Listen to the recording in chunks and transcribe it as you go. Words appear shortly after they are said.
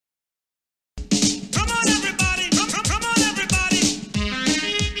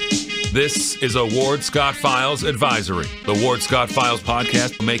This is a Ward Scott Files advisory. The Ward Scott Files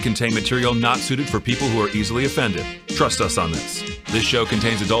podcast may contain material not suited for people who are easily offended. Trust us on this. This show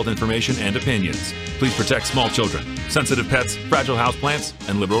contains adult information and opinions. Please protect small children, sensitive pets, fragile houseplants,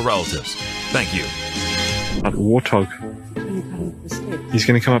 and liberal relatives. Thank you. A warthog. He's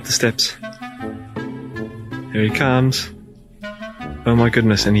going to come up the steps. Here he comes. Oh my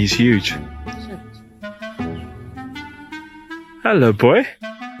goodness, and he's huge. Hello, boy.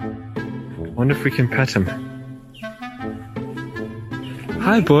 Wonder if we can pet him.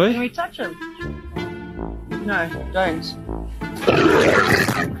 Hi, boy. Can we touch him? No, don't.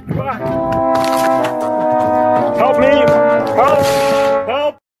 Help me! Help!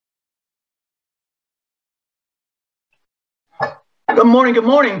 Help! Good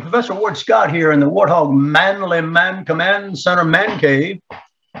morning. Professor Ward Scott here in the Warthog Manly Man Command Center Man Cave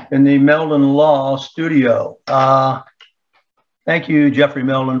in the Meldon Law Studio. Thank you, Jeffrey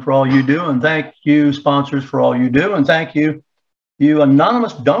Meldon, for all you do, and thank you, sponsors, for all you do, and thank you, you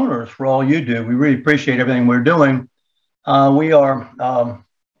anonymous donors, for all you do. We really appreciate everything we're doing. We are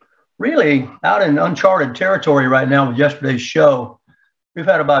really out in uncharted territory right now with yesterday's show. We've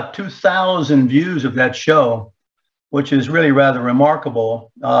had about 2,000 views of that show, which is really rather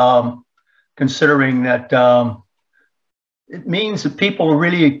remarkable, considering that it means that people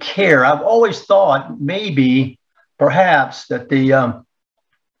really care. I've always thought perhaps that the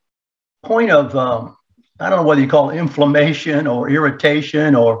point of, I don't know whether you call it inflammation or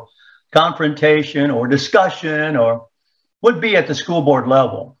irritation or confrontation or discussion or would be at the school board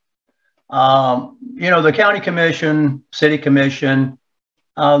level. The county commission, city commission,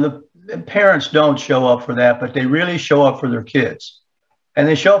 the parents don't show up for that, but they really show up for their kids and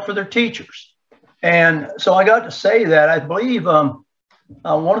they show up for their teachers. And so I got to say that I believe one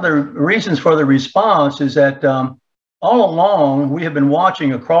of the reasons for the response is that all along, we have been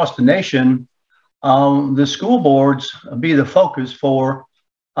watching across the nation the school boards be the focus for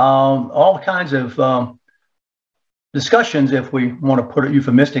all kinds of discussions, if we want to put it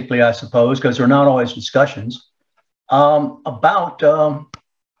euphemistically, I suppose, because they're not always discussions, about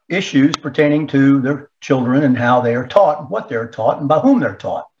issues pertaining to their children and how they are taught, and what they're taught, and by whom they're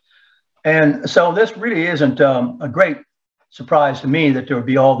taught. And so this really isn't a great surprise to me that there would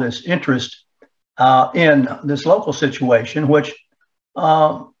be all this interest in this local situation, which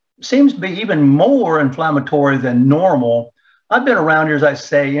seems to be even more inflammatory than normal. I've been around here, as I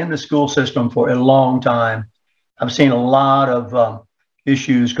say, in the school system for a long time. I've seen a lot of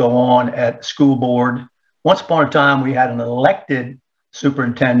issues go on at school board. Once upon a time, we had an elected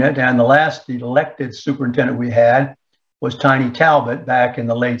superintendent, and the last elected superintendent we had was Tiny Talbot back in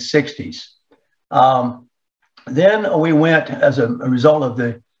the late 60s. Then we went, as a result of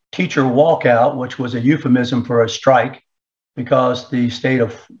the teacher walkout, which was a euphemism for a strike, because the state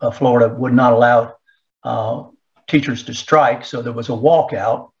of Florida would not allow teachers to strike. So there was a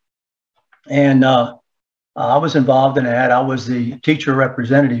walkout. And I was involved in that. I was the teacher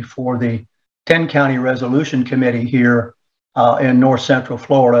representative for the 10-county resolution committee here in North Central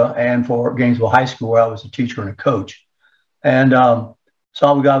Florida and for Gainesville High School, where I was a teacher and a coach. And so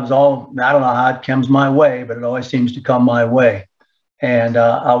I was all, I don't know how it comes my way, but it always seems to come my way. And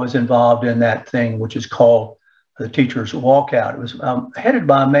I was involved in that thing, which is called the Teachers Walkout. It was headed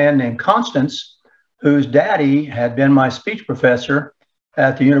by a man named Constance, whose daddy had been my speech professor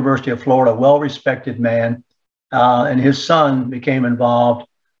at the University of Florida, a well-respected man. And his son became involved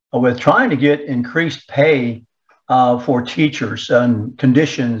with trying to get increased pay for teachers and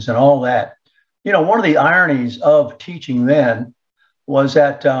conditions and all that. You know, one of the ironies of teaching then was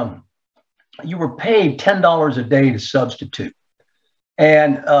that you were paid $10 a day to substitute.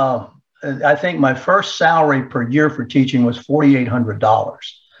 And I think my first salary per year for teaching was $4,800.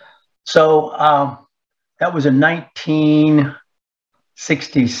 So that was in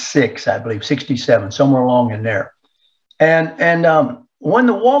 1966, I believe, 67, somewhere along in there. And when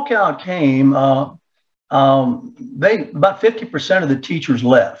the walkout came, about 50% of the teachers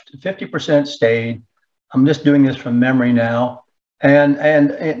left, 50% stayed. I'm just doing this from memory now.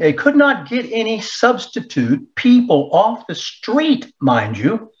 And they could not get any substitute people off the street, mind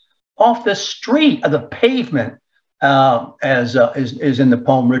you, off the street of the pavement, as is in the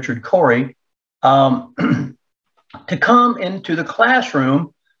poem Richard Cory, to come into the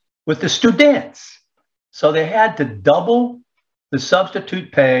classroom with the students. So they had to double the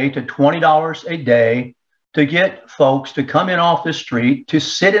substitute pay to $20 a day to get folks to come in off the street to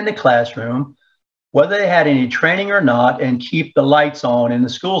sit in the classroom, whether they had any training or not, and keep the lights on in the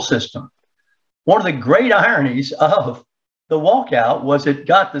school system. One of the great ironies of the walkout was it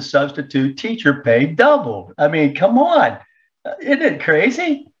got the substitute teacher pay doubled. I mean, come on, isn't it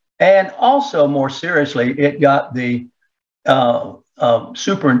crazy? And also, more seriously, it got the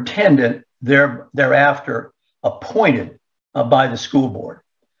superintendent thereafter appointed by the school board.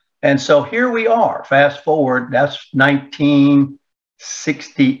 And so here we are, fast forward, that's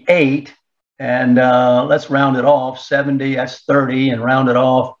 1968. And let's round it off, 70, that's 30, and round it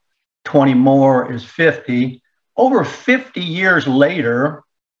off, 20 more is 50. Over 50 years later,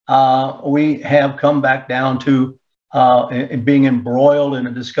 we have come back down to being embroiled in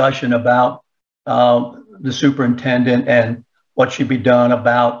a discussion about the superintendent and what should be done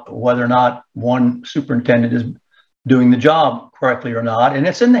about whether or not one superintendent is doing the job correctly or not. And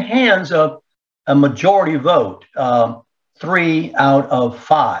it's in the hands of a majority vote, 3 out of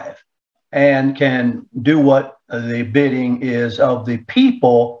 5, and can do what the bidding is of the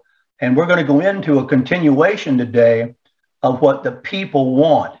people. And we're going to go into a continuation today of what the people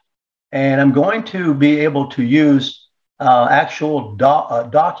want. And I'm going to be able to use actual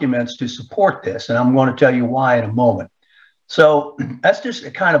documents to support this. And I'm going to tell you why in a moment. So that's just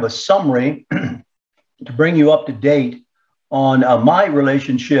a kind of a summary to bring you up to date on my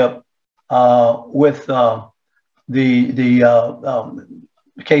relationship with the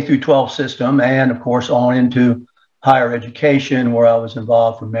K through 12 system, and of course on into higher education, where I was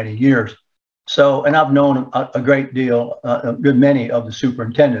involved for many years. So, and I've known a great deal, a good many of the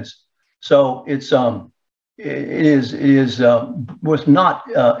superintendents. So it's was not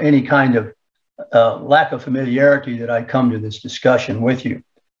any kind of lack of familiarity that I come to this discussion with you.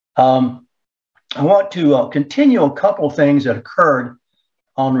 I want to continue a couple of things that occurred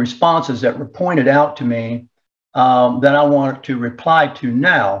on responses that were pointed out to me that I want to reply to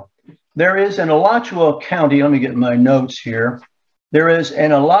now. There is in Alachua County, let me get my notes here. There is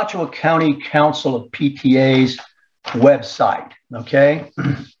an Alachua County Council of PTA's website, okay?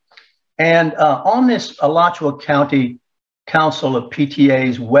 And on this Alachua County Council of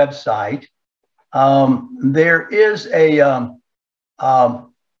PTA's website, there is a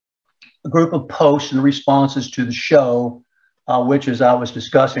group of posts and responses to the show, which, as I was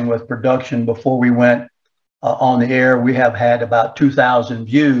discussing with production before we went on the air, we have had about 2,000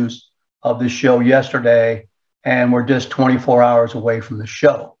 views of the show yesterday, and we're just 24 hours away from the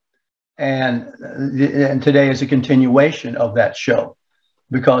show. And today is a continuation of that show,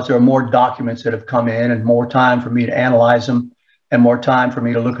 because there are more documents that have come in and more time for me to analyze them and more time for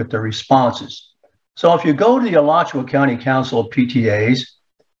me to look at the responses. So if you go to the Alachua County Council of PTAs,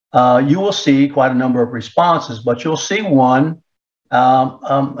 you will see quite a number of responses, but you'll see one.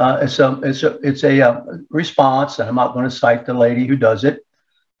 It's a response, and I'm not going to cite the lady who does it,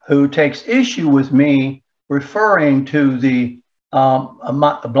 who takes issue with me referring to the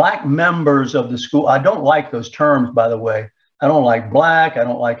black members of the school. I don't like those terms, by the way. I don't like black. I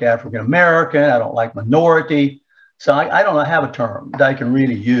don't like African American. I don't like minority. So I don't have a term that I can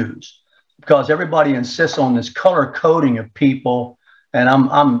really use, because everybody insists on this color coding of people, and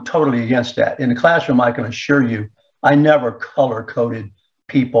I'm totally against that. In the classroom, I can assure you, I never color coded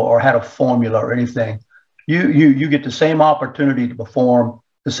people or had a formula or anything. You get the same opportunity to perform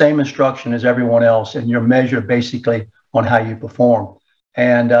the same instruction as everyone else, and you're measured basically on how you perform.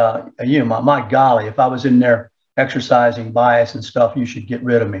 And my golly, if I was in there exercising bias and stuff, you should get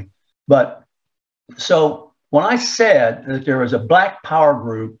rid of me. But so when I said that there was a Black Power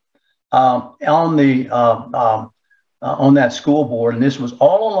group on that school board, and this was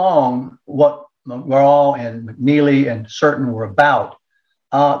all along what McGraw and McNeely and Certain were about,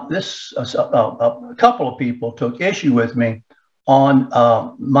 a couple of people took issue with me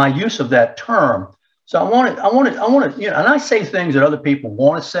on my use of that term. So I want to, and I say things that other people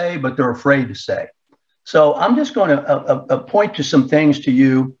want to say, but they're afraid to say. So I'm just going to point to some things to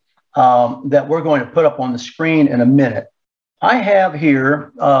you that we're going to put up on the screen in a minute. I have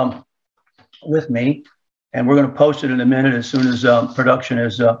here with me, and we're going to post it in a minute as soon as production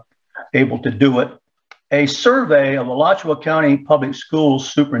is able to do it, a survey of Alachua County Public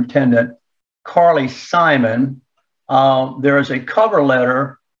Schools Superintendent Carly Simon. There is a cover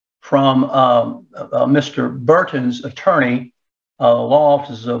letter from Mr. Burton's attorney, law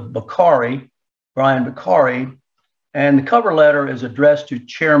offices of Brian Bakari, and the cover letter is addressed to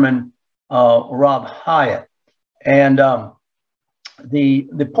Chairman Rob Hyatt. And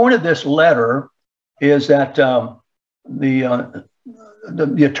the point of this letter is that the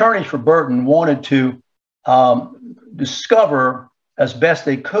attorneys for Burton wanted to discover as best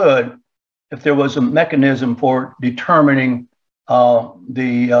they could if there was a mechanism for determining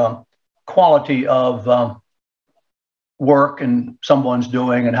the quality of work and someone's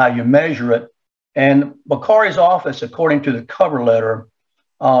doing and how you measure it. And Bakari's office, according to the cover letter,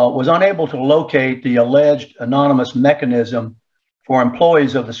 was unable to locate the alleged anonymous mechanism for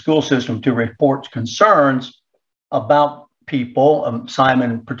employees of the school system to report concerns about people,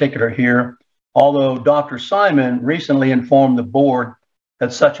 Simon in particular here, although Dr. Simon recently informed the board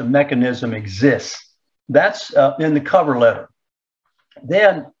that such a mechanism exists. That's in the cover letter.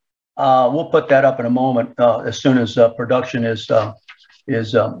 Then we'll put that up in a moment as soon as production is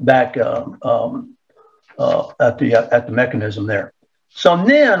back at the mechanism there. So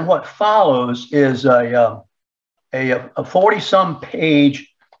then what follows is a 40-some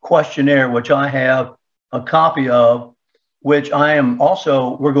page questionnaire, which I have a copy of, which I am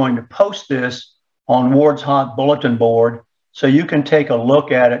also, we're going to post this on Ward's Hot Bulletin Board so you can take a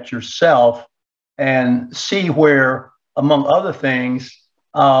look at it yourself and see where, among other things,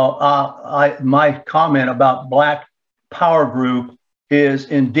 my comment about Black Power Group is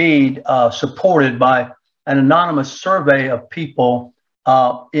indeed supported by an anonymous survey of people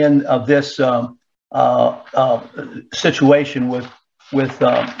in this situation with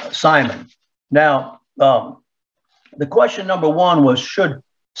Simon. Now, the question number one was, should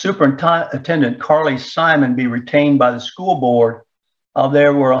Superintendent Carly Simon be retained by the school board?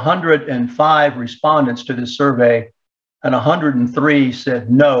 There were 105 respondents to this survey, and 103 said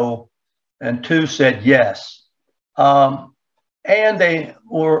no, and 2 said yes. And they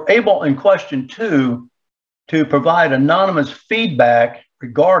were able in question 2 to provide anonymous feedback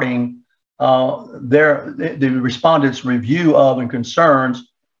regarding the respondents' review of and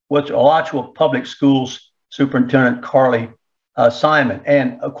concerns with Alachua Public Schools Superintendent Carly Simon.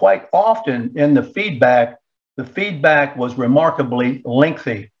 And quite often in the feedback was remarkably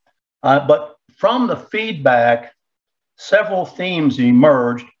lengthy. But from the feedback, several themes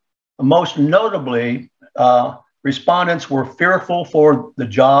emerged. Most notably, respondents were fearful for the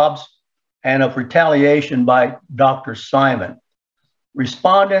jobs and of retaliation by Dr. Simon.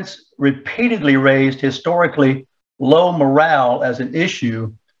 Respondents repeatedly raised historically low morale as an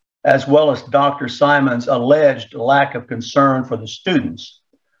issue, as well as Dr. Simon's alleged lack of concern for the students.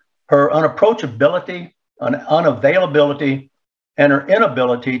 Her unapproachability, unavailability, and her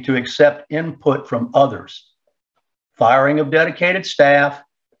inability to accept input from others. Firing of dedicated staff,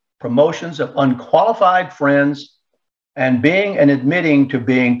 promotions of unqualified friends, and being and admitting to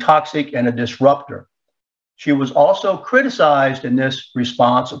being toxic and a disruptor. She was also criticized in this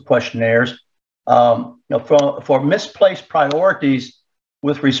response of questionnaires for misplaced priorities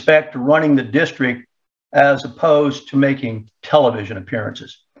with respect to running the district as opposed to making television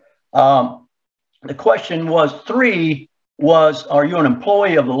appearances. The question was 3 was, are you an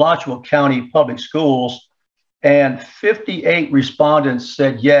employee of the Alachua County Public Schools? And 58 respondents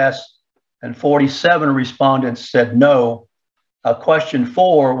said yes, and 47 respondents said no. Question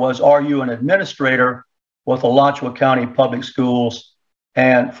 4 was, are you an administrator with Alachua County Public Schools?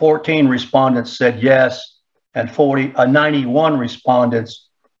 And 14 respondents said yes, and 91 respondents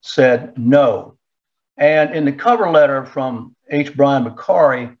said no. And in the cover letter from H. Brian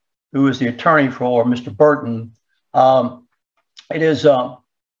McCary, who is the attorney for Mr. Burton,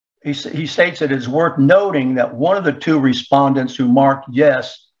 he states that it is worth noting that one of the 2 respondents who marked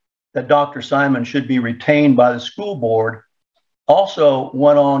yes, that Dr. Simon should be retained by the school board, also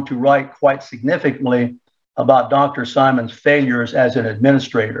went on to write quite significantly about Dr. Simon's failures as an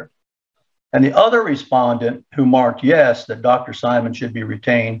administrator. And the other respondent who marked yes, that Dr. Simon should be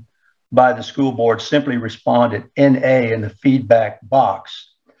retained by the school board, simply responded NA in the feedback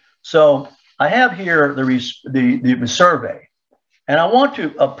box. So I have here the survey. And I want to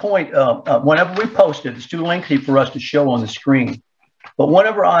point, whenever we post it, it's too lengthy for us to show on the screen. But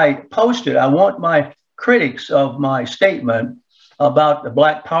whenever I post it, I want my critics of my statement about the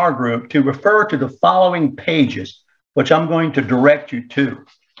Black Power Group to refer to the following pages, which I'm going to direct you to.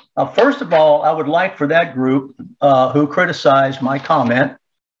 First of all, I would like for that group who criticized my comment,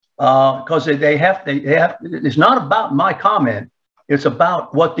 because it's not about my comment, it's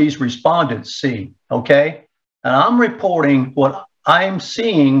about what these respondents see, okay? And I'm reporting what I'm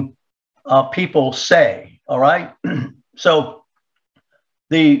seeing people say, all right? So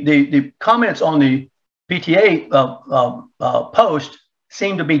the comments on the PTA post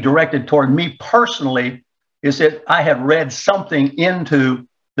seem to be directed toward me personally, is that I have read something into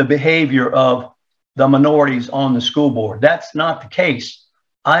the behavior of the minorities on the school board. That's not the case.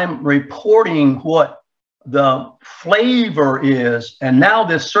 I'm reporting what the flavor is, and now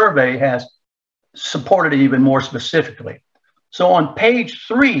this survey has supported it even more specifically. So on page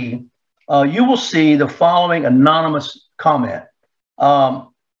 3, you will see the following anonymous comment.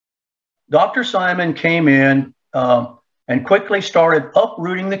 Dr. Simon came in and quickly started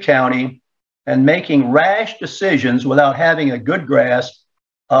uprooting the county and making rash decisions without having a good grasp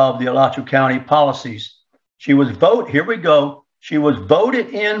of the Alachua County policies. She was here we go, She was voted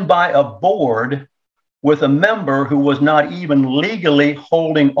in by a board with a member who was not even legally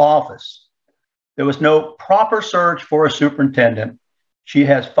holding office. There was no proper search for a superintendent. She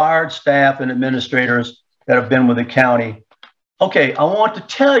has fired staff and administrators that have been with the county. Okay, I want to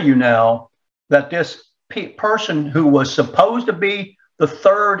tell you now that this person who was supposed to be the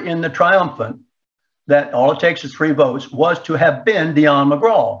third in the triumphant, that all it takes is 3 votes, was to have been Deon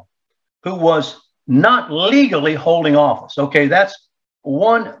McGraw, who was not legally holding office. Okay, that's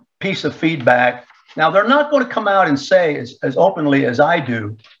one piece of feedback. Now, they're not going to come out and say as openly as I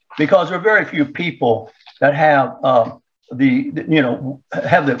do, because there are very few people that have I don't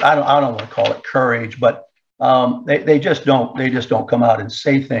want to call it courage, but they just don't come out and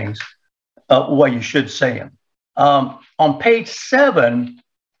say things the way you should say them. On page 7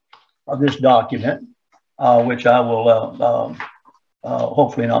 of this document, which I will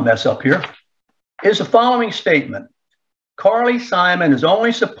hopefully not mess up here, is the following statement. Carly Simon is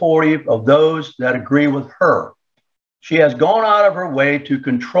only supportive of those that agree with her. She has gone out of her way to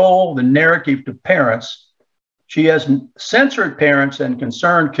control the narrative to parents. She has censored parents and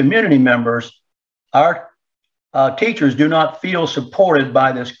concerned community members. Our teachers do not feel supported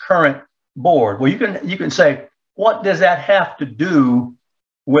by this current board. Well, you can say, what does that have to do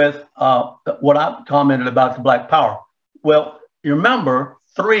with what I commented about the Black Power? Well, you remember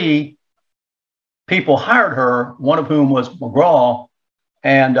 3 people hired her, one of whom was McGraw,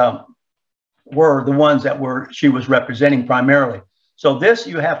 and were the ones that she was representing primarily. So this,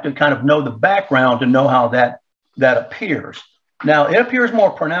 you have to kind of know the background to know how that appears. Now, it appears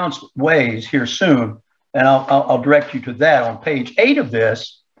more pronounced ways here soon, and I'll direct you to that. On page 8 of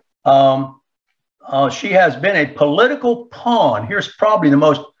this, she has been a political pawn. Here's probably the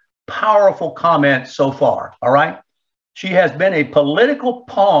most powerful comment so far, all right? She has been a political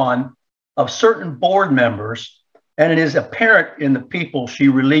pawn of certain board members, and it is apparent in the people she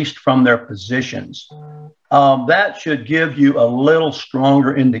released from their positions. That should give you a little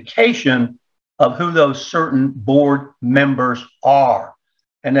stronger indication of who those certain board members are,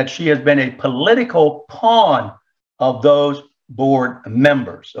 and that she has been a political pawn of those board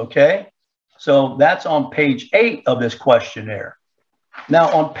members, okay? So that's on page 8 of this questionnaire.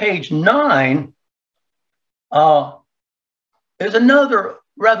 Now, on page 9 is another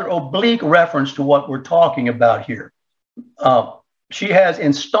rather oblique reference to what we're talking about here. She has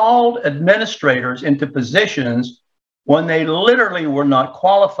installed administrators into positions when they literally were not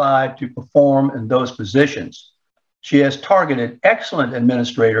qualified to perform in those positions. She has targeted excellent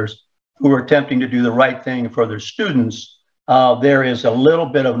administrators who are attempting to do the right thing for their students. There is a little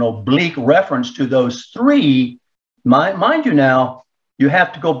bit of an oblique reference to those 3. Mind you now, you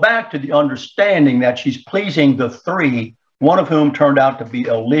have to go back to the understanding that she's pleasing the 3, one of whom turned out to be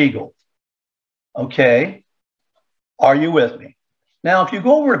illegal. Okay, are you with me? Now, if you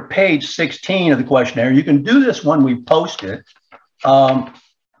go over to page 16 of the questionnaire, you can do this when we post it.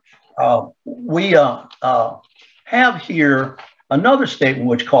 We have here another statement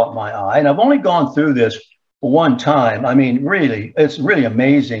which caught my eye, and I've only gone through this one time. I mean, really, it's really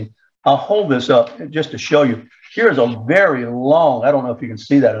amazing. I'll hold this up just to show you. Here's a very long, I don't know if you can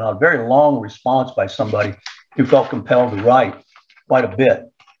see that or not, a very long response by somebody who felt compelled to write quite a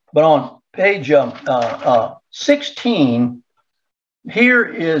bit. But on page 16, here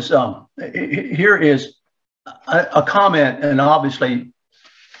is a comment, and obviously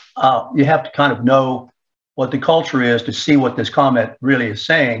you have to kind of know what the culture is to see what this comment really is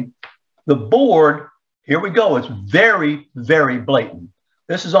saying. The board, here we go, it's very, very blatant.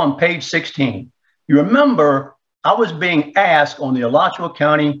 This is on page 16. You remember, I was being asked on the Alachua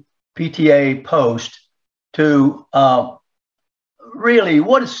County PTA Post to really,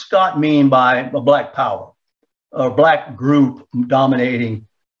 what does Scott mean by a Black Power, or Black group dominating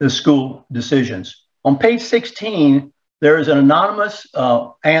the school decisions? On page 16, there is an anonymous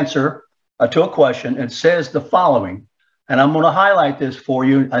answer to a question. It says the following, and I'm going to highlight this for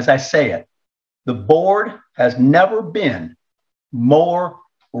you as I say it. The board has never been more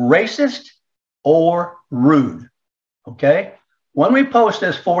racist or rude, okay? When we post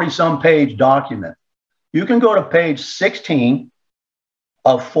this 40-some page document, you can go to page 16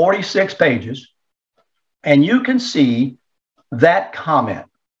 of 46 pages, and you can see that comment.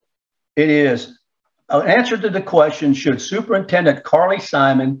 It is an answer to the question, should Superintendent Carly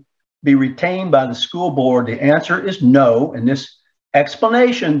Simon be retained by the school board? The answer is no, and this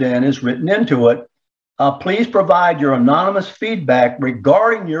explanation then is written into it. Please provide your anonymous feedback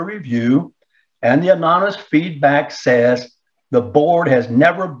regarding your review, and the anonymous feedback says the board has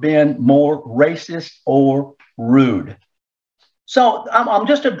never been more racist or rude. So I'm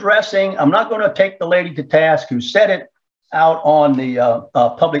just addressing, I'm not going to take the lady to task who said it. out on the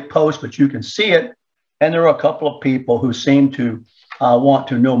public post, but you can see it. And there are a couple of people who seem to want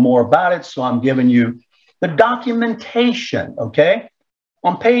to know more about it. So I'm giving you the documentation, okay?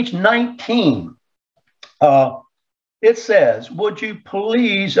 On page 19, it says, would you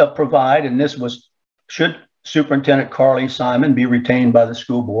please provide, and this was, should Superintendent Carly Simon be retained by the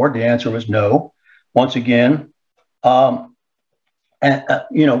school board? The answer was no. Once again, why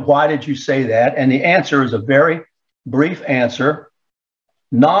did you say that? And the answer is a very brief answer.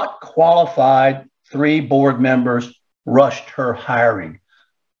 Not qualified, 3 board members rushed her hiring.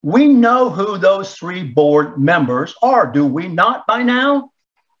 We know who those 3 board members are, do we not by now?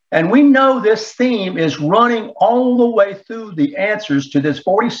 And we know this theme is running all the way through the answers to this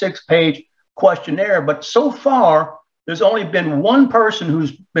 46-page questionnaire, but so far, there's only been one person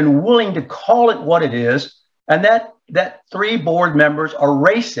who's been willing to call it what it is, and that 3 board members are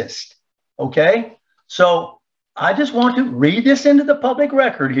racist, okay? So I just want to read this into the public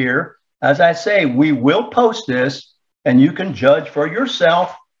record here. As I say, we will post this, and you can judge for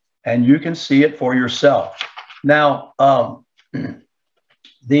yourself, and you can see it for yourself. Now, let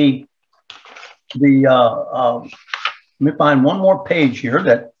me find one more page here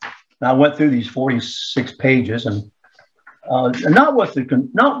that I went through these 46 pages, and I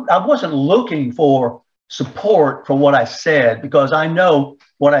wasn't looking for support for what I said, because I know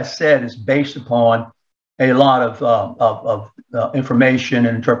what I said is based upon a lot of information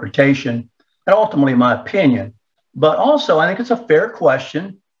and interpretation, and ultimately my opinion. But also, I think it's a fair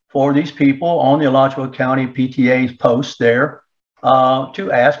question for these people on the Alachua County PTA's post there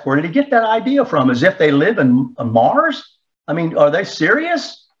to ask, where did he get that idea from? As if they live in Mars? I mean, are they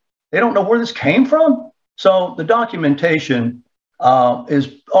serious? They don't know where this came from? So the documentation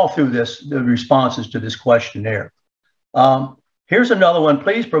is all through the responses to this questionnaire. Here's another one.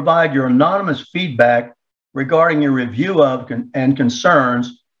 Please provide your anonymous feedback regarding your review of and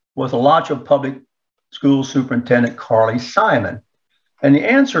concerns with Alachua Public School Superintendent Carly Simon. And the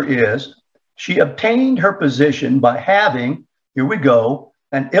answer is, she obtained her position by having, here we go,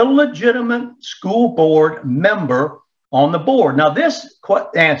 an illegitimate school board member on the board. Now, this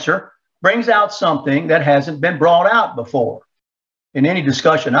answer brings out something that hasn't been brought out before in any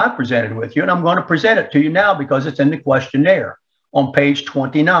discussion I've presented with you, and I'm going to present it to you now because it's in the questionnaire on page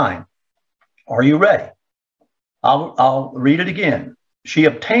 29. Are you ready? I'll read it again. She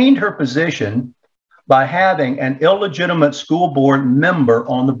obtained her position by having an illegitimate school board member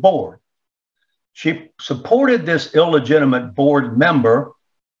on the board. She supported this illegitimate board member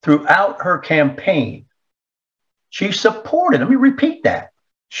throughout her campaign. She supported, let me repeat that.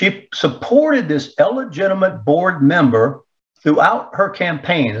 She supported this illegitimate board member throughout her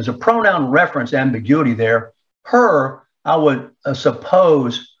campaign. There's a pronoun reference ambiguity there. Her, I would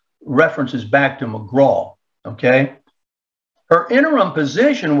suppose, references back to McGraw, okay? Her interim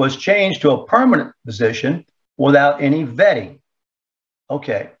position was changed to a permanent position without any vetting.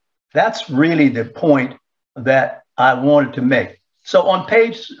 Okay, that's really the point that I wanted to make. So on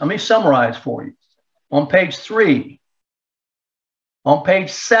page, let me summarize for you. On page 3, on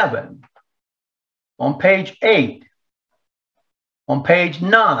page 7, on page 8, on page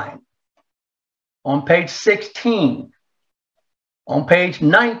 9, on page 16, on page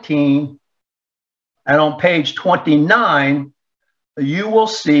 19, and on page 29, you will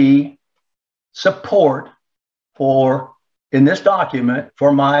see support for, in this document,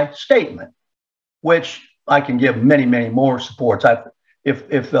 for my statement, which I can give many, many more supports.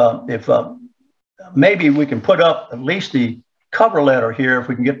 If maybe we can put up at least the cover letter here, if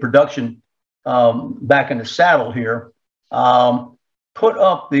we can get production back in the saddle here. Put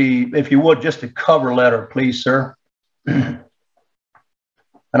up the, if you would, just the cover letter, please, sir. And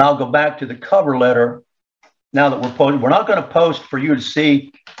I'll go back to the cover letter now that we're posting. We're not going to post for you to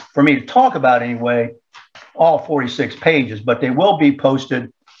see, for me to talk about anyway, all 46 pages, but they will be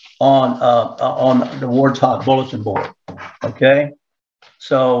posted on the Ward's Hot Bulletin board. Okay,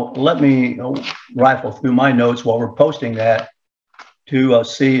 so let me rifle through my notes while we're posting that to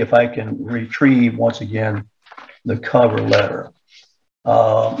see if I can retrieve once again the cover letter.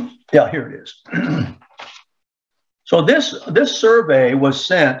 Yeah, here it is. So this survey was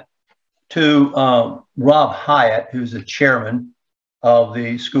sent to Rob Hyatt, who's the chairman of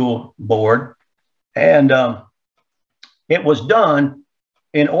the school board, and it was done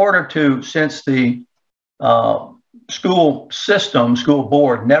in order to, since the school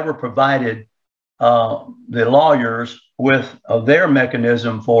board never provided the lawyers with their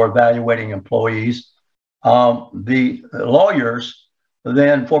mechanism for evaluating employees, the lawyers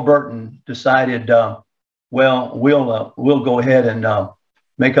then for Burton decided, well, we'll go ahead and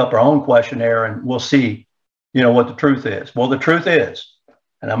make up our own questionnaire, and we'll see you know, what the truth is. Well, the truth is,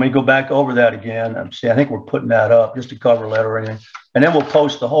 and I'm going to go back over that again. See, I think we're putting that up, just a cover letter or anything, and then we'll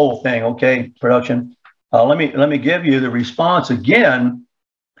post the whole thing. Okay, production. Let me give you the response again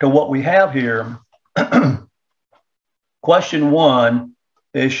to what we have here. Question 1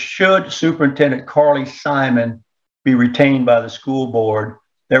 is, should Superintendent Carly Simon be retained by the school board?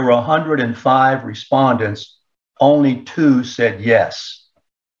 There were 105 respondents. Only 2 said yes.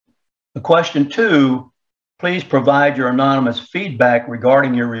 The question 2, please provide your anonymous feedback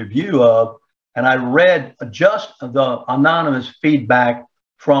regarding your review of, and I read just the anonymous feedback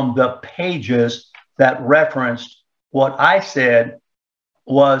from the pages that referenced what I said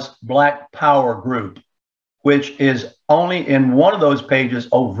was Black Power Group, which is only in one of those pages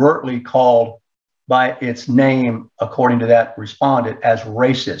overtly called by its name, according to that respondent, as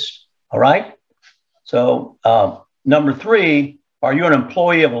racist. All right. So number 3, are you an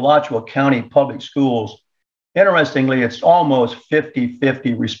employee of Alachua County Public Schools? Interestingly, it's almost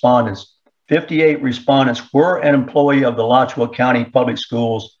 50-50 respondents. 58 respondents were an employee of the Alachua County Public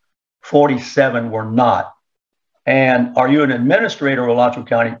Schools. 47 were not. And are you an administrator of Alachua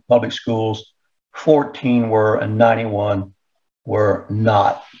County Public Schools? 14 were and 91 were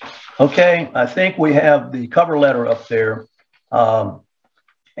not. Okay, I think we have the cover letter up there. We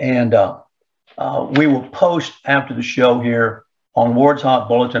will post after the show here on Ward's Hot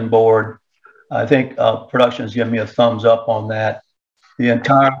Bulletin Board. I think production has given me a thumbs up on that.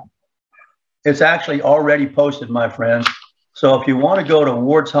 It's actually already posted, my friends. So if you want to go to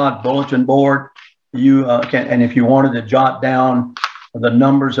Ward's Hot Bulletin Board, you can, and if you wanted to jot down the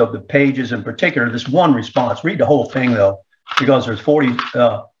numbers of the pages in particular, this one response, read the whole thing though, because there's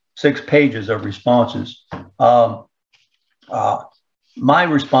 46 pages of responses. My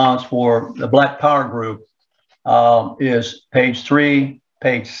response for the Black Power Group is page 3,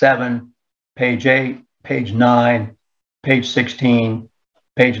 page 7, page 8, page 9, page 16,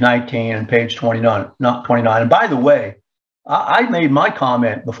 page 19, and page 29. Not 29. And by the way, I made my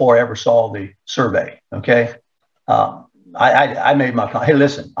comment before I ever saw the survey. Okay, I made my comment. Hey,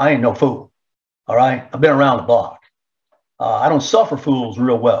 listen, I ain't no fool. All right, I've been around the block. I don't suffer fools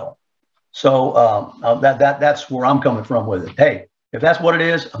real well. So that's where I'm coming from with it. Hey, if that's what it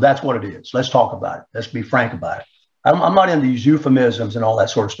is, that's what it is. Let's talk about it. Let's be frank about it. I'm not into these euphemisms and all that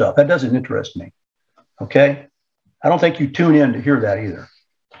sort of stuff. That doesn't interest me. Okay, I don't think you tune in to hear that either.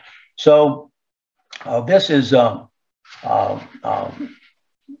 So this is a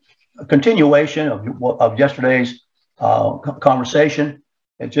continuation of yesterday's conversation.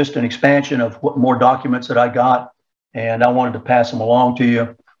 It's just an expansion of what more documents that I got, and I wanted to pass them along to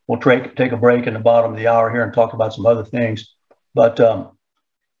you. We'll take a break in the bottom of the hour here and talk about some other things. But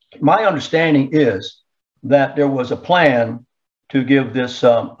my understanding is that there was a plan to give this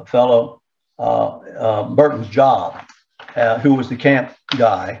fellow Burton's job, who was the camp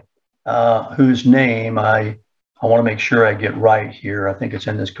guy, whose name I want to make sure I get right here. I think it's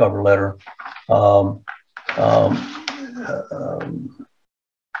in this cover letter.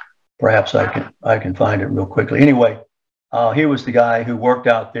 Perhaps I can find it real quickly. Anyway, he was the guy who worked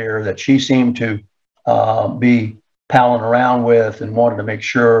out there that she seemed to be palling around with, and wanted to make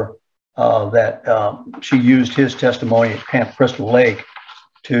sure that she used his testimony at Camp Crystal Lake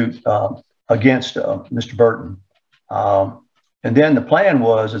to against Mr. Burton. And then the plan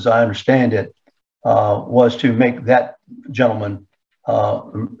was, as I understand it, was to make that gentleman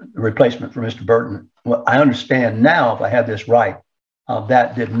replacement for Mr. Burton. Well, I understand now, if I have this right,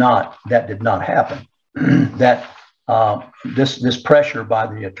 that did not happen. That this pressure by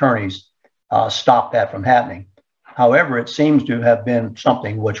the attorneys stopped that from happening. However, it seems to have been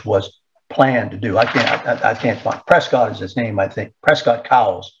something which was planned to do. I can't find Prescott is his name, I think. Prescott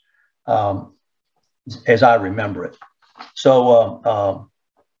Cowles, as I remember it. So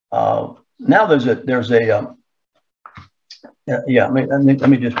now there's a yeah. Let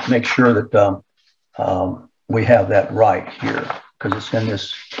me just make sure that we have that right here,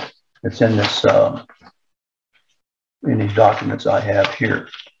 because it's in these documents I have here.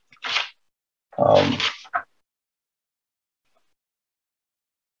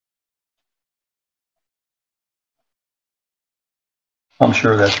 I'm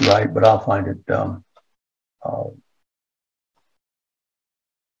sure that's right, but I'll find it.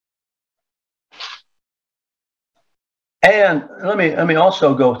 And let me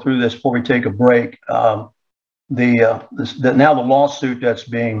also go through this before we take a break. Now the lawsuit that's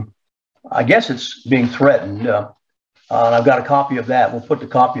being, I guess it's being threatened. And I've got a copy of that. We'll put the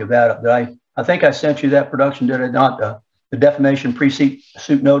copy of that up. I think I sent you that, production, did I not? The defamation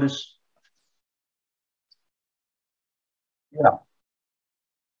pre-suit notice. Yeah.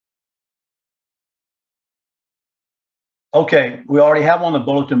 Okay, we already have on the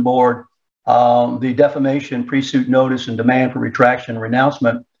bulletin board the defamation pre-suit notice and demand for retraction and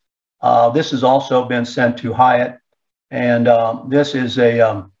renouncement. This has also been sent to Hyatt, and this is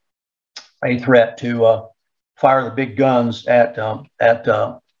a threat to fire the big guns at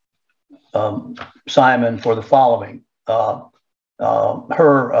Simon for the following: her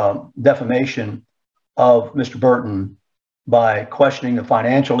defamation of Mr. Burton by questioning the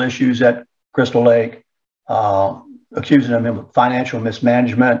financial issues at Crystal Lake, accusing him of financial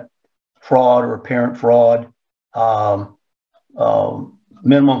mismanagement, fraud or apparent fraud,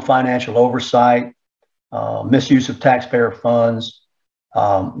 minimum financial oversight, misuse of taxpayer funds.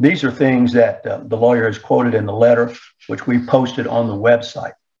 These are things that the lawyer has quoted in the letter, which we posted on the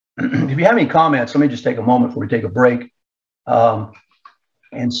website. If you have any comments, let me just take a moment before we take a break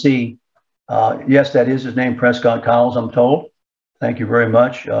and see. Yes, that is his name, Prescott Kyles, I'm told. Thank you very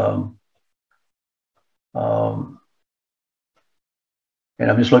much. And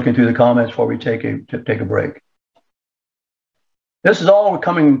I'm just looking through the comments before we take a break. This is all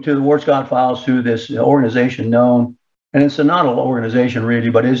coming to the Ward Scott Files through this organization known, and it's not an organization really,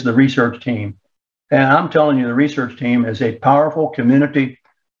 but it's the research team. And I'm telling you, the research team is a powerful community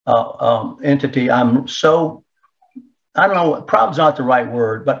entity. I don't know, proud's not the right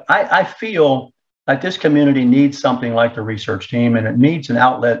word, but I feel like this community needs something like the research team, and it needs an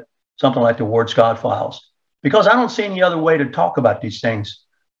outlet, something like the Ward Scott Files. Because I don't see any other way to talk about these things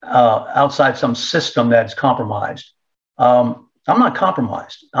outside some system that's compromised. I'm not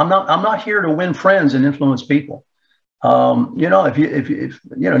compromised. I'm not here to win friends and influence people. If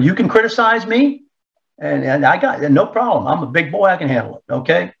you can criticize me, and I got no problem. I'm a big boy. I can handle it.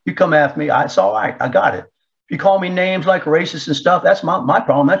 Okay, you come after me. It's all right. I got it. If you call me names like racist and stuff, that's my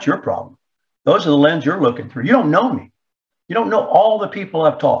problem. That's your problem. Those are the lens you're looking through. You don't know me. You don't know all the people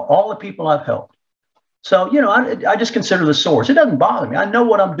I've taught, all the people I've helped. So, I just consider the source. It doesn't bother me. I know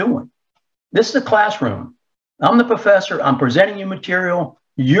what I'm doing. This is the classroom. I'm the professor. I'm presenting you material.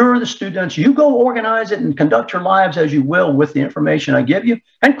 You're the students. You go organize it and conduct your lives as you will with the information I give you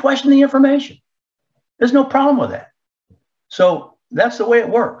and question the information. There's no problem with that. So that's the way it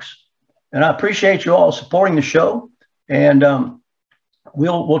works. And I appreciate you all supporting the show. And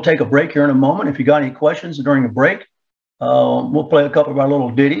we'll take a break here in a moment. If you got any questions during the break, we'll play a couple of our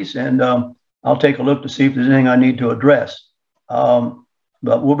little ditties, and I'll take a look to see if there's anything I need to address. But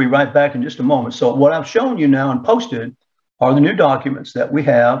we'll be right back in just a moment. So what I've shown you now and posted are the new documents that we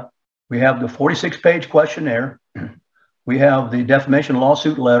have. We have the 46-page questionnaire. We have the defamation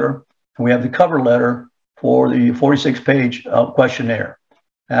lawsuit letter. And we have the cover letter for the 46-page questionnaire.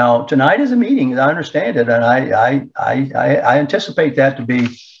 Now, tonight is a meeting, as I understand it, and I anticipate that to be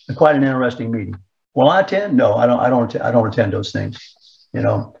quite an interesting meeting. Will I attend? No, I don't attend those things.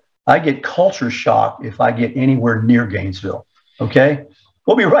 I get culture shock if I get anywhere near Gainesville. Okay?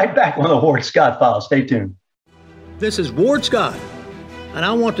 We'll be right back on the Ward Scott Files. Stay tuned. This is Ward Scott, and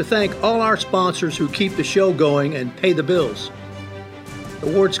I want to thank all our sponsors who keep the show going and pay the bills. The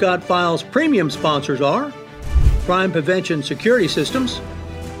Ward Scott Files premium sponsors are Crime Prevention Security Systems,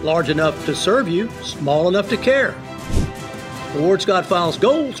 large enough to serve you, small enough to care. The Ward Scott Files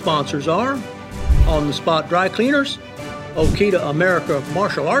gold sponsors are On the Spot Dry Cleaners, Okita America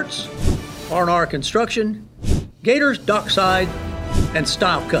Martial Arts, R&R Construction, Gators Dockside, and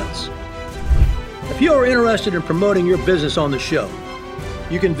Style Cuts. If you are interested in promoting your business on the show,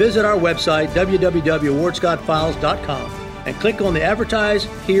 you can visit our website, www.wardscottfiles.com, and click on the Advertise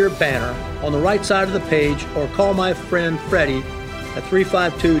Here banner on the right side of the page, or call my friend Freddie at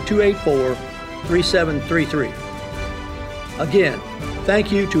 352-284-3733. Again,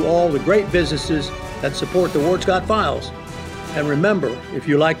 thank you to all the great businesses that support the Ward Scott Files. And remember, if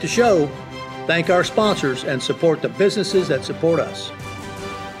you like the show, thank our sponsors and support the businesses that support us.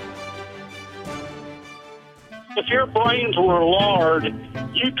 If your brains were lard,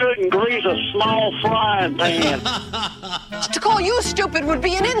 you couldn't grease a small frying pan. To call you stupid would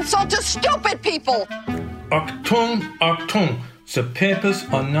be an insult to stupid people. Achtung, Achtung. The papers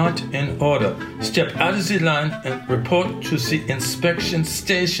are not in order. Step out of the line and report to the inspection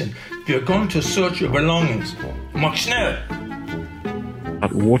station. We are going to search your belongings. Mach schnell!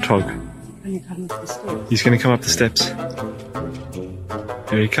 That warthog. He's going to come up the steps.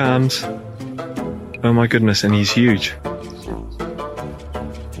 Here he comes. Oh my goodness, and he's huge.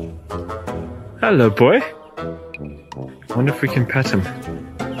 Hello, boy. I wonder if we can pet him.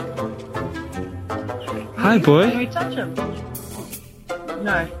 Hi, boy. Can we touch him?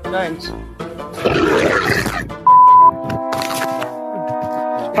 No, don't.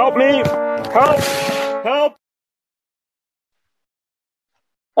 Help me! Help! Help!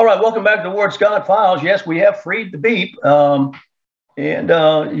 All right, welcome back to the Ward Scott Files. Yes, we have freed the beep. And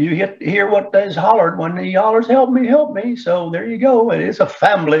you hear what is hollered when he hollers, help me, help me. So there you go. It is a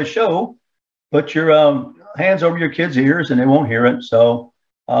family show. Put your hands over your kids' ears and they won't hear it. So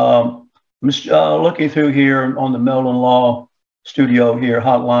I'm just looking through here on the Meldon Law Studio here,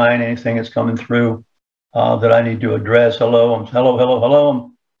 hotline, anything that's coming through that I need to address. Hello.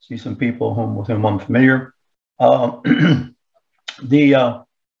 Hello. See some people with whom I'm familiar.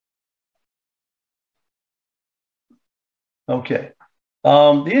 Okay.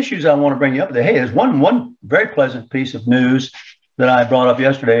 The issues I want to bring you up today, hey, there's one very pleasant piece of news that I brought up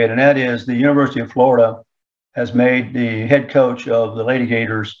yesterday, and that is the University of Florida has made the head coach of the Lady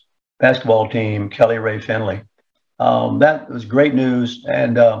Gators basketball team, Kelly Ray Finley. That was great news,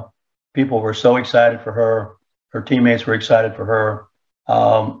 and people were so excited for her. Her teammates were excited for her,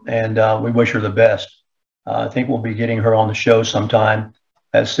 and we wish her the best. I think we'll be getting her on the show sometime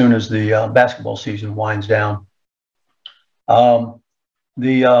as soon as the basketball season winds down.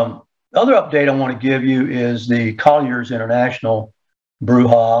 The other update I want to give you is the Colliers International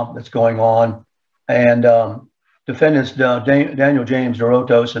brouhaha that's going on. And defendants Daniel James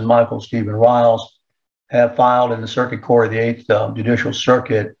Dorotos and Michael Stephen Riles have filed in the Circuit Court of the 8th Judicial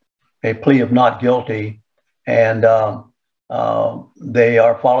Circuit a plea of not guilty. And they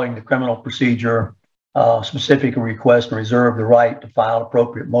are following the criminal procedure, specific request and reserve the right to file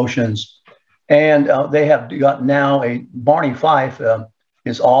appropriate motions. And they have got now Barney Fife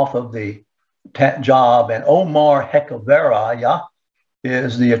is off of the job, and Omar Hechavarria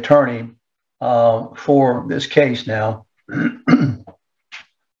is the attorney for this case now.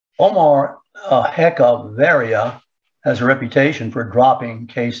 Omar Hechavarria has a reputation for dropping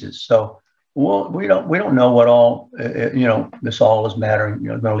cases, so we don't know what all this all is mattering,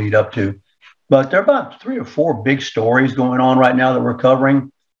 going to lead up to. But there are about 3 or 4 big stories going on right now that we're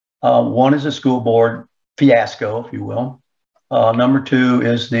covering. One is a school board fiasco, if you will. Number 2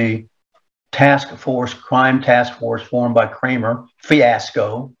 is the crime task force formed by Kramer,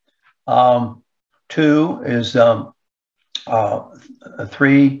 fiasco. 2 is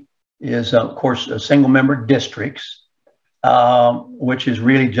 3 is, of course, single member districts, which is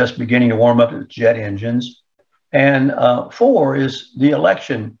really just beginning to warm up its jet engines. And 4 is the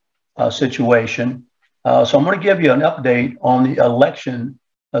election situation. So I'm going to give you an update on the election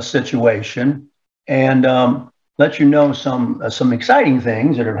situation and let you know some exciting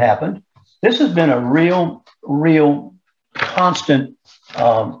things that have happened. This has been a real constant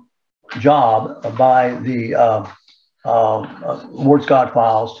job by the Ward Scott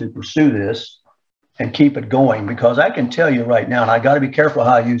Files to pursue this and keep it going, because I can tell you right now, and I got to be careful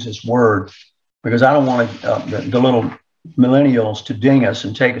how I use this word, because I don't want the little millennials to ding us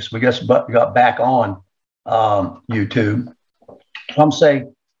and take us. We got back on YouTube. I'm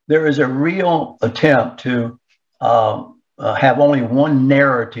saying there is a real attempt to have only one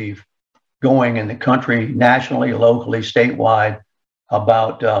narrative going in the country, nationally, locally, statewide,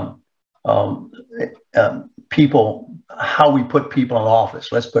 about people, how we put people in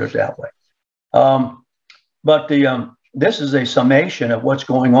office. Let's put it that way. But this is a summation of what's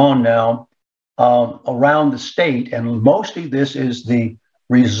going on now around the state, and mostly this is the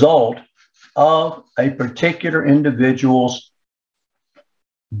result of a particular individual's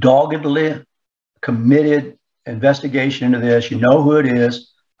doggedly committed investigation into this. You know who it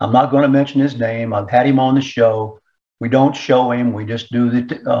is. I'm not going to mention his name. I've had him on the show. We don't show him. We just do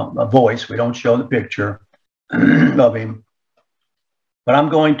the voice. We don't show the picture of him. But I'm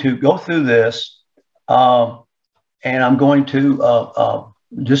going to go through this, and I'm going to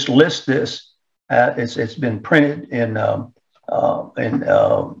just list this. It's been printed in the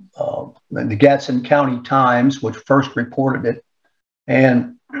Gadsden County Times, which first reported it.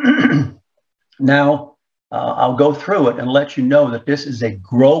 And now I'll go through it and let you know that this is a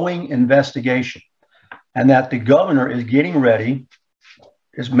growing investigation, and that the governor is getting ready,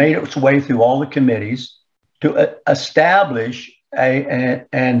 has made its way through all the committees to establish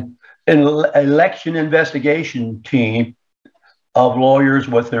an election investigation team of lawyers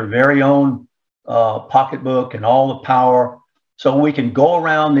with their very own pocketbook and all the power, so we can go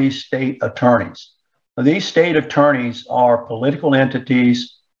around these state attorneys. Now, these state attorneys are political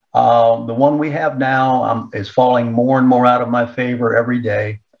entities. The one we have now is falling more and more out of my favor every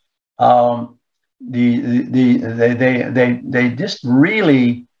day. They just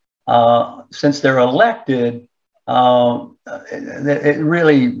really, since they're elected, it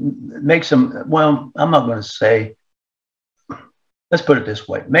really makes them, well, I'm not going to say, let's put it this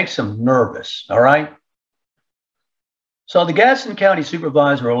way, makes them nervous, all right? So the Gadsden County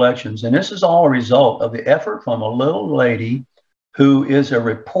Supervisor elections, and this is all a result of the effort from a little lady who is a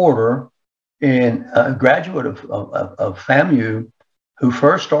reporter and a graduate of FAMU, who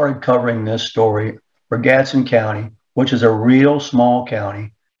first started covering this story for Gadsden County, which is a real small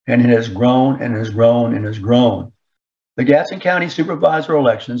county, and it has grown and has grown and has grown. The Gadsden County Supervisor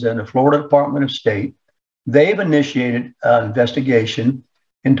elections and the Florida Department of State, they've initiated an investigation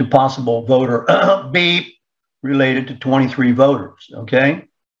into possible voter beep related to 23 voters, okay?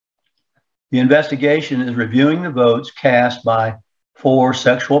 The investigation is reviewing the votes cast by 4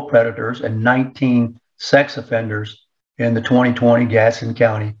 sexual predators and 19 sex offenders in the 2020 Gadsden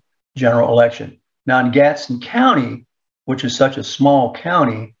County general election. Now, in Gadsden County, which is such a small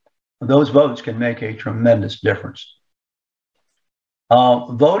county, those votes can make a tremendous difference.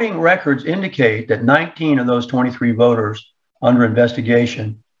 Voting records indicate that 19 of those 23 voters under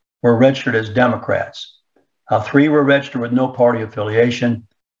investigation were registered as Democrats. 3 were registered with no party affiliation,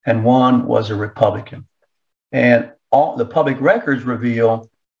 and 1 was a Republican. And all the public records reveal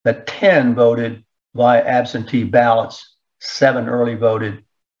that 10 voted via absentee ballots, 7 early voted,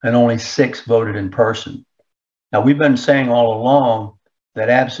 and only 6 voted in person. Now, we've been saying all along that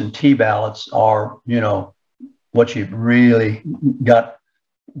absentee ballots are, you know, what you really got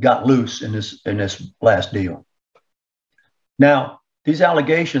loose in this last deal. Now, these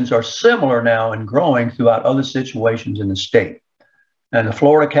allegations are similar now and growing throughout other situations in the state. And the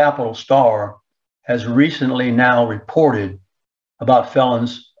Florida Capital Star has recently now reported about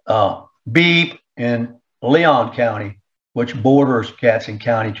felons beep in Leon County, which borders Gadsden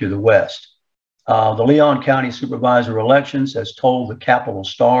County to the west. The Leon County Supervisor of Elections has told the Capital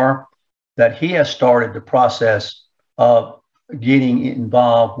Star that he has started the process of getting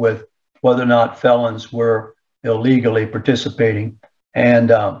involved with whether or not felons were illegally participating and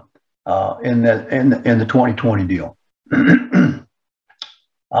in the 2020 deal.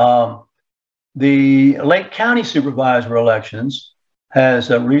 The Lake County Supervisor of Elections has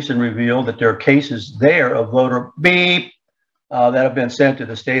recently revealed that there are cases there of voter beep that have been sent to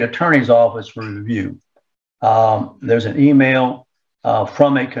the state attorney's office for review. There's an email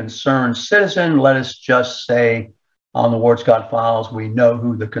from a concerned citizen. Let us just say on the Ward Scott Files, we know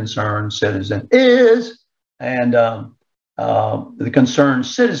who the concerned citizen is. And the concerned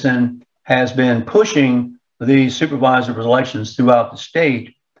citizen has been pushing the supervisor of elections throughout the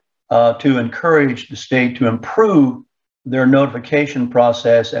state to encourage the state to improve their notification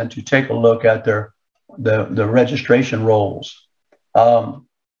process and to take a look at the registration rolls.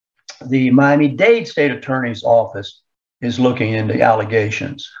 The Miami-Dade State Attorney's Office is looking into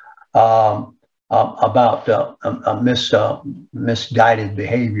allegations about misguided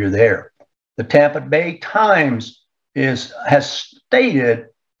behavior there. The Tampa Bay Times has stated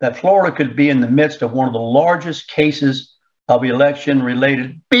that Florida could be in the midst of one of the largest cases of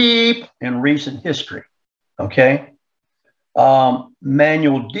election-related beep in recent history, okay?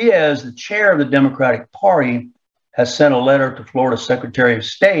 Manuel Diaz, the chair of the Democratic Party, has sent a letter to Florida Secretary of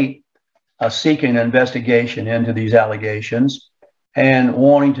State seeking an investigation into these allegations and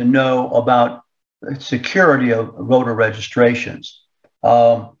wanting to know about the security of voter registrations.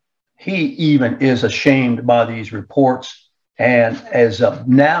 He even is ashamed by these reports, and as of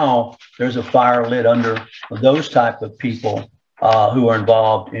now, there's a fire lit under those type of people who are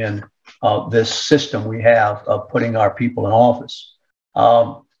involved in this system we have of putting our people in office.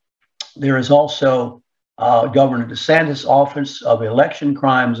 There is also Governor DeSantis' Office of Election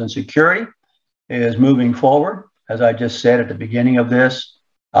Crimes and Security is moving forward, as I just said at the beginning of this.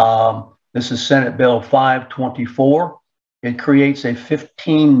 This is Senate Bill 524. It creates a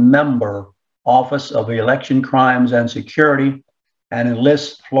 15-member Office of Election Crimes and Security and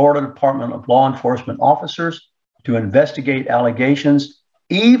enlists Florida Department of Law Enforcement officers to investigate allegations,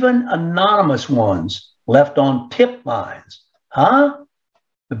 even anonymous ones left on tip lines. Huh?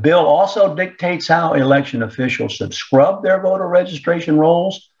 The bill also dictates how election officials should scrub their voter registration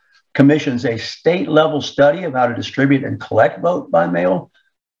rolls, commissions a state-level study of how to distribute and collect vote-by-mail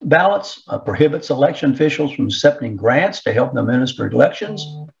ballots, prohibits election officials from accepting grants to help them administer elections,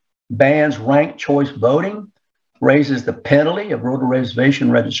 bans ranked choice voting, raises the penalty of voter reservation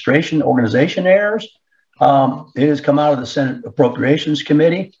registration organization errors. It has come out of the Senate Appropriations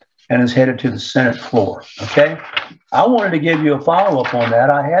Committee and is headed to the Senate floor, okay? I wanted to give you a follow-up on that.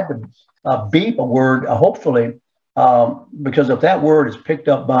 I had to beep a word, hopefully, because if that word is picked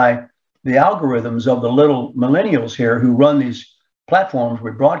up by the algorithms of the little millennials here who run these platforms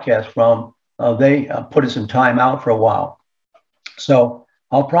we broadcast from, they put us in time out for a while. So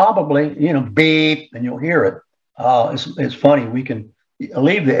I'll probably, beep, and you'll hear it. It's funny. We can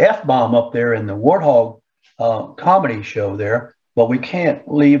leave the F-bomb up there in the Warthog comedy show there, but we can't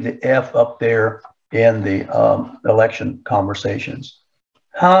leave the F up there in the election conversations.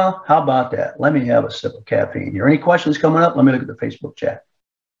 How about that? Let me have a sip of caffeine here. Any questions coming up? Let me look at the Facebook chat.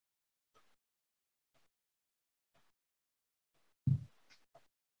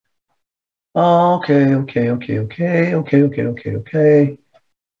 Okay.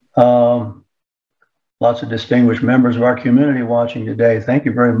 Lots of distinguished members of our community watching today. Thank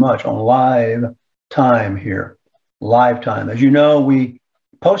you very much on live time here. Live time. As you know, we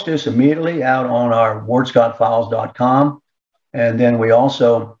post this immediately out on our wardscottfiles.com. And then we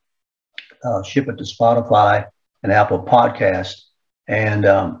also ship it to Spotify and Apple Podcasts. And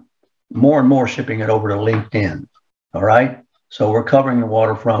more and more shipping it over to LinkedIn. All right. So we're covering the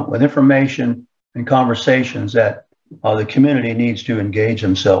waterfront with information and conversations that the community needs to engage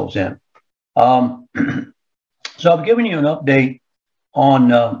themselves in. So I've given you an update on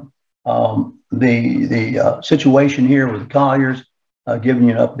the situation here with the Colliers, giving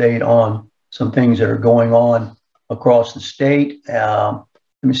you an update on some things that are going on across the state. Let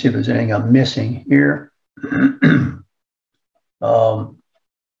me see if there's anything I'm missing here.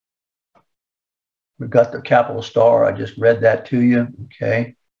 We've got the Capital Star. I just read that to you.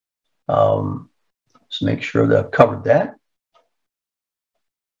 Okay. Let's make sure that I've covered that.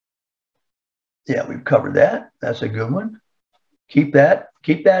 Yeah, we've covered that. That's a good one. Keep that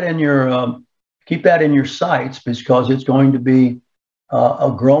in your sights, because it's going to be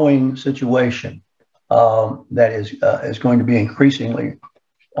a growing situation that is going to be increasingly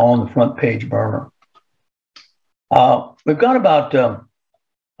on the front page burner. We've got about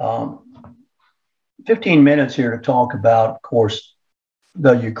 15 minutes here to talk about, of course,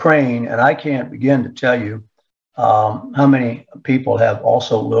 the Ukraine, and I can't begin to tell you how many people have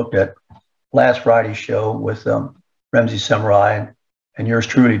also looked at last Friday's show with Ramsey Samurai and yours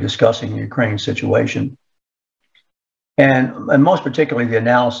truly discussing the Ukraine situation, and most particularly the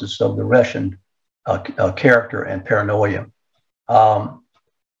analysis of the Russian character and paranoia.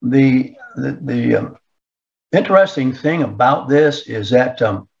 The interesting thing about this is that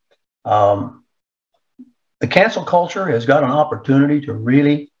the cancel culture has got an opportunity to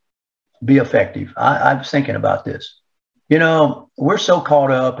really be effective. I was thinking about this. You know, we're so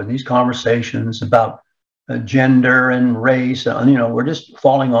caught up in these conversations about gender and race. You know, we're just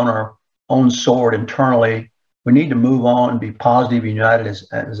falling on our own sword internally. We need to move on and be positive and united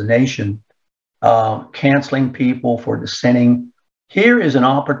as a nation, canceling people for dissenting. Here is an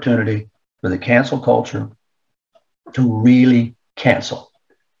opportunity for the cancel culture to really cancel,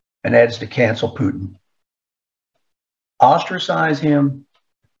 and that is to cancel Putin. Ostracize him.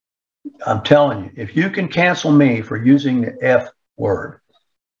 I'm telling you, if you can cancel me for using the F word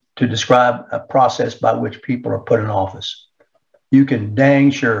to describe a process by which people are put in office, you can dang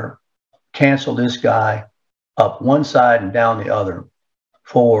sure cancel this guy up one side and down the other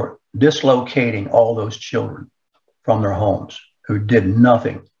for dislocating all those children from their homes who did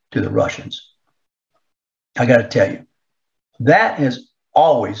nothing to the Russians. I got to tell you, that has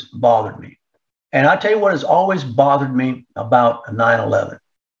always bothered me. And I tell you what has always bothered me about 9/11.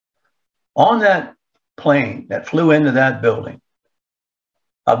 On that plane that flew into that building,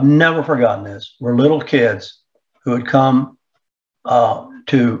 I've never forgotten this, were little kids who had come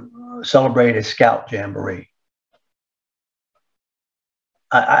to celebrate a scout jamboree.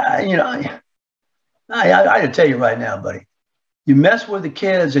 I got to tell you right now, buddy, you mess with the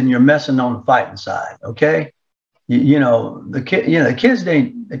kids and you're messing on the fighting side, okay? The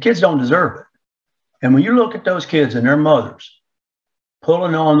kids don't deserve it. And when you look at those kids and their mothers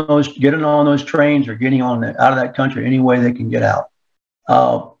getting on those trains or getting out of that country any way they can get out,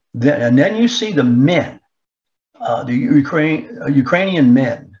 and then you see the men, the Ukrainian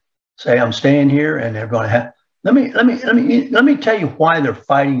men say, "I'm staying here," and they're going to have. Let me tell you why they're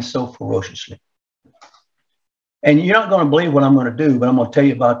fighting so ferociously. And you're not going to believe what I'm going to do, but I'm going to tell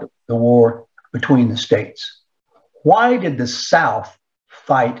you about the war between the states. Why did the South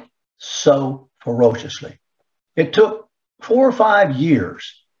fight so ferociously? It took 4 or 5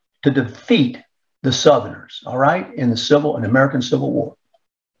 years to defeat the Southerners, all right, in the American Civil War.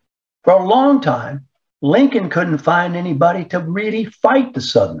 For a long time, Lincoln couldn't find anybody to really fight the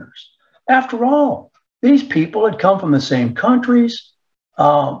Southerners. After all, these people had come from the same countries.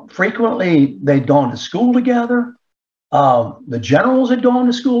 Frequently, they'd gone to school together. The generals had gone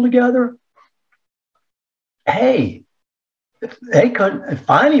to school together. Hey, they couldn't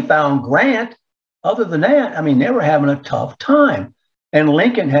finally found Grant. Other than that, I mean, they were having a tough time. And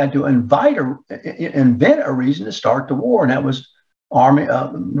Lincoln had to invent a reason to start the war, and that was army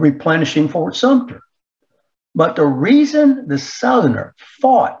replenishing Fort Sumter. But the reason the Southerner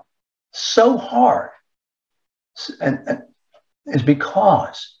fought so hard is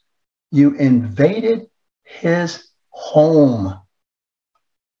because You invaded his home.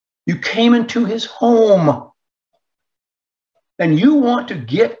 You came into his home. And you want to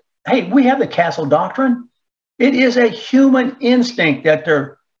get, hey, we have the castle doctrine. It is a human instinct that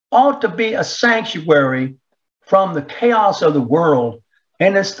there ought to be a sanctuary from the chaos of the world.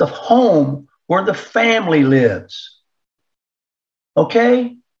 And it's the home where the family lives.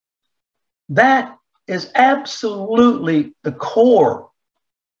 Okay? That is absolutely the core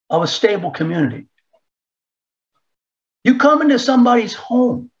of a stable community. You come into somebody's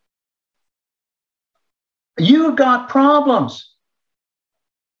home, you've got problems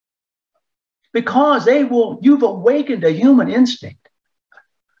because you've awakened a human instinct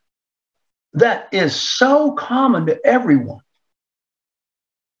that is so common to everyone.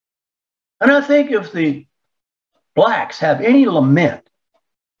 And I think if the blacks have any lament,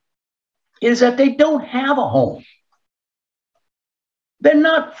 is that they don't have a home. They're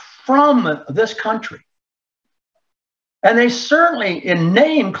not from this country. And they certainly in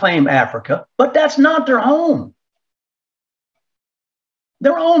name claim Africa, but that's not their home.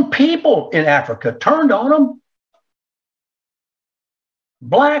 Their own people in Africa turned on them.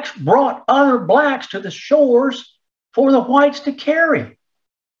 Blacks brought other blacks to the shores for the whites to carry.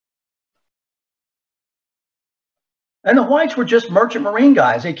 And the whites were just merchant marine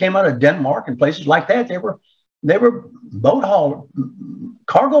guys. They came out of Denmark and places like that. They were boat haulers,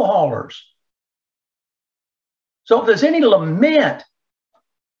 cargo haulers. So if there's any lament,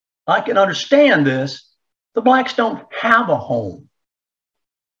 I can understand this. The blacks don't have a home.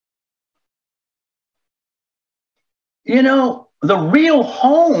 You know, the real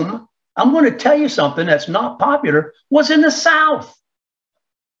home, I'm going to tell you something that's not popular, was in the South.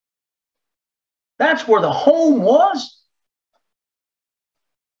 That's where the home was.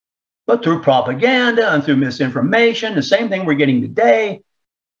 But through propaganda and through misinformation, the same thing we're getting today,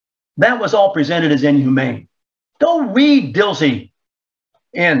 that was all presented as inhumane. Go read Dilsey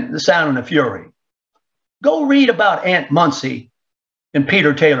in The Sound and the Fury. Go read about Aunt Muncie in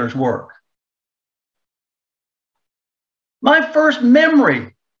Peter Taylor's work. My first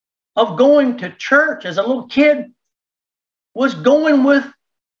memory of going to church as a little kid was going with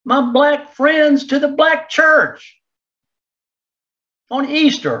my black friends to the black church on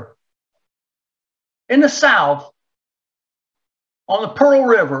Easter in the South on the Pearl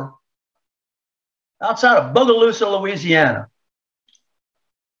River outside of Bogalusa, Louisiana,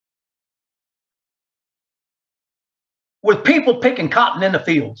 with people picking cotton in the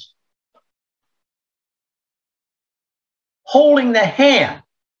fields, holding the hand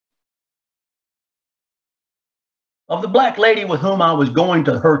of the black lady with whom I was going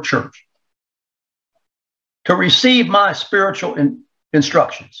to her church to receive my spiritual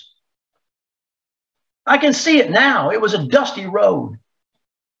instructions. I can see it now. It was a dusty road.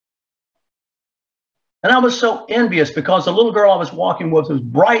 And I was so envious because the little girl I was walking with was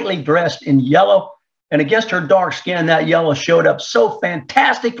brightly dressed in yellow, and against her dark skin, that yellow showed up so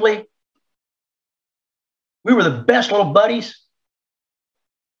fantastically. We were the best little buddies.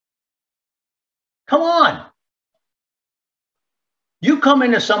 Come on. You come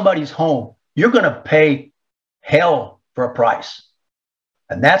into somebody's home, you're going to pay hell for a price.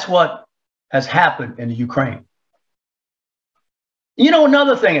 And that's what has happened in the Ukraine. You know,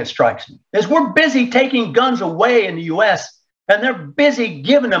 another thing that strikes me is we're busy taking guns away in the U.S., and they're busy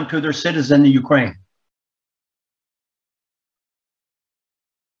giving them to their citizens in the Ukraine.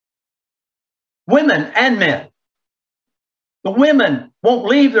 Women and men. The women won't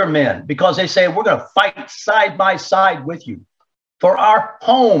leave their men because they say, we're going to fight side by side with you for our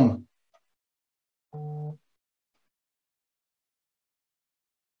home.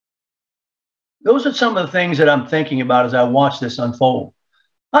 Those are some of the things that I'm thinking about as I watch this unfold.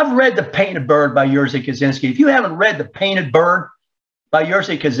 I've read The Painted Bird by Jerzy Kosinski. If you haven't read The Painted Bird by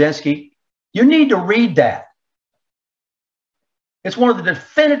Jerzy Kosinski, you need to read that. It's one of the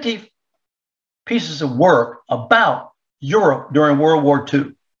definitive pieces of work about Europe during World War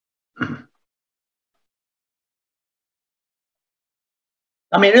II.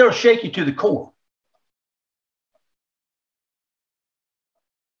 I mean, it'll shake you to the core.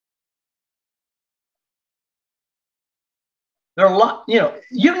 There are a lot, you know,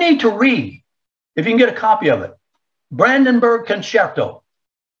 you need to read, if you can get a copy of it, Brandenburg Concerto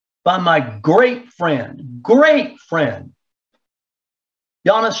by my great friend, János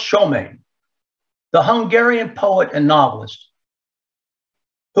Somény, the Hungarian poet and novelist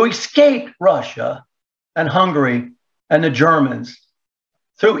who escaped Russia and Hungary and the Germans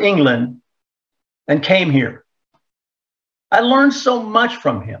through England and came here. I learned so much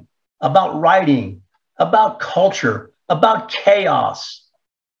from him about writing, about culture, about chaos.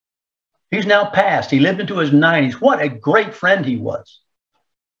 He's now passed. He lived into his 90s. What a great friend he was.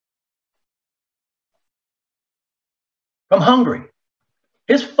 From Hungary.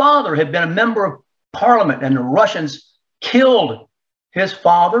 His father had been a member of parliament, and the Russians killed his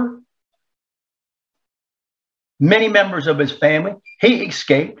father, many members of his family. He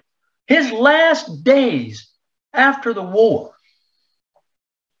escaped. His last days after the war,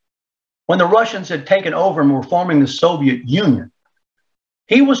 when the Russians had taken over and were forming the Soviet Union,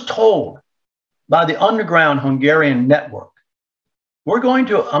 he was told by the underground Hungarian network,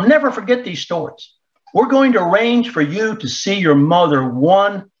 I'll never forget these stories. We're going to arrange for you to see your mother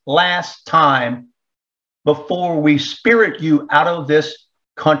one last time before we spirit you out of this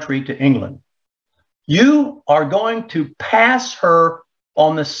country to England. You are going to pass her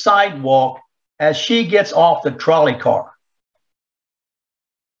on the sidewalk as she gets off the trolley car.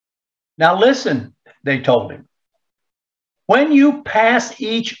 Now listen, they told him. When you pass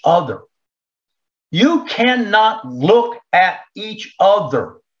each other, you cannot look at each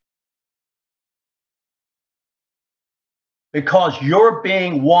other, because you're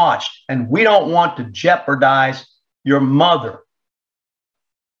being watched, and we don't want to jeopardize your mother.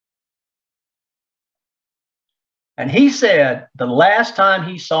 And he said the last time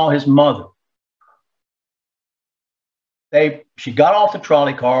he saw his mother, she got off the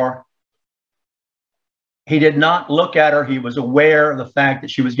trolley car. He did not look at her. He was aware of the fact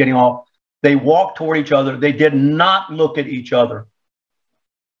that she was getting off. They walked toward each other. They did not look at each other.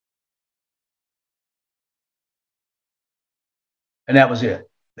 And that was it.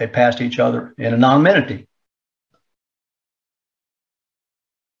 They passed each other in anonymity.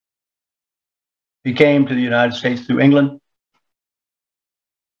 He came to the United States through England,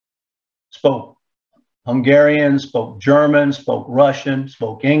 spoke Hungarian, spoke German, spoke Russian,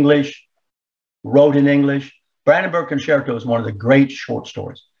 spoke English, wrote in English. Brandenburg Concerto is one of the great short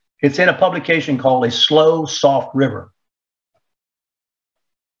stories. It's in a publication called A Slow, Soft River.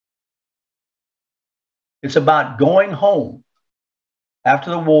 It's about going home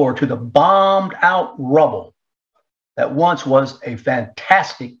after the war to the bombed out rubble that once was a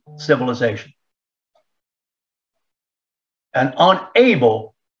fantastic civilization, and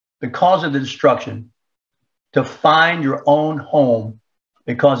unable, because of the destruction, to find your own home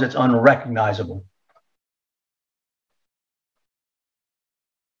because it's unrecognizable.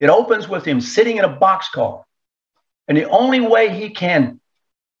 It opens with him sitting in a boxcar, and the only way he can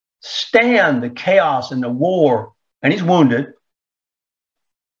stand the chaos and the war, and he's wounded,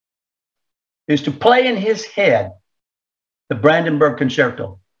 is to play in his head the Brandenburg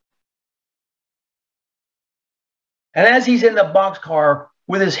Concerto. And as he's in the boxcar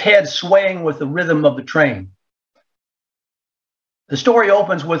with his head swaying with the rhythm of the train, the story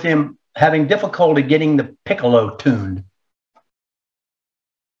opens with him having difficulty getting the piccolo tuned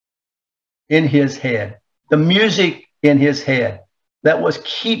in his head, the music in his head that was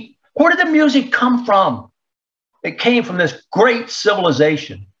where did the music come from? It came from this great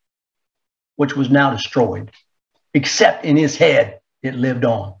civilization, which was now destroyed, except in his head, it lived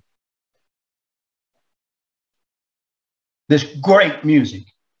on. This great music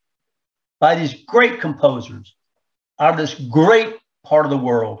by these great composers out of this great part of the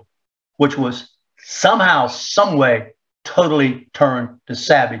world, which was somehow, some way, totally turned to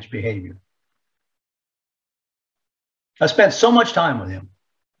savage behavior. I spent so much time with him.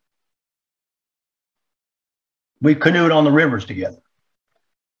 We canoed on the rivers together.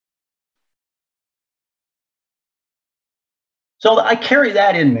 So I carry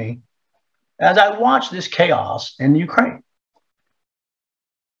that in me as I watch this chaos in Ukraine.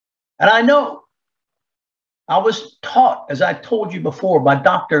 And I know I was taught, as I told you before, by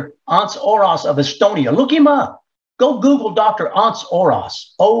Dr. Ants Oras of Estonia. Look him up. Go Google Dr. Ants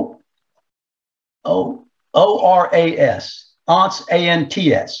Oras, O-R-A-S, Ants,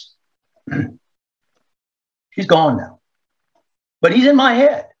 A-N-T-S. He's gone now. But he's in my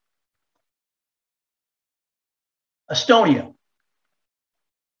head. Estonia.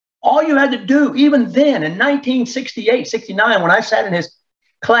 All you had to do, even then, in 1968, 69, when I sat in his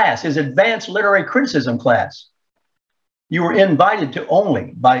class, his advanced literary criticism class, you were invited to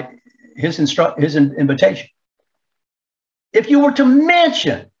only by his invitation. If you were to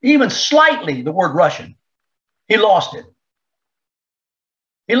mention even slightly the word Russian, he lost it.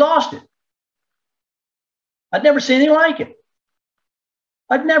 He lost it. I'd never seen anything like it.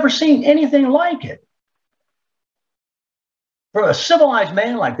 I'd never seen anything like it. For a civilized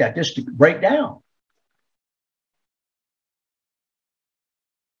man like that just to break down.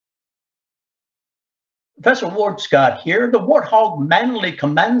 Professor Ward Scott here, the Warthog Manly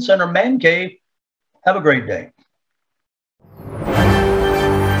Command Center Man Cave. Have a great day.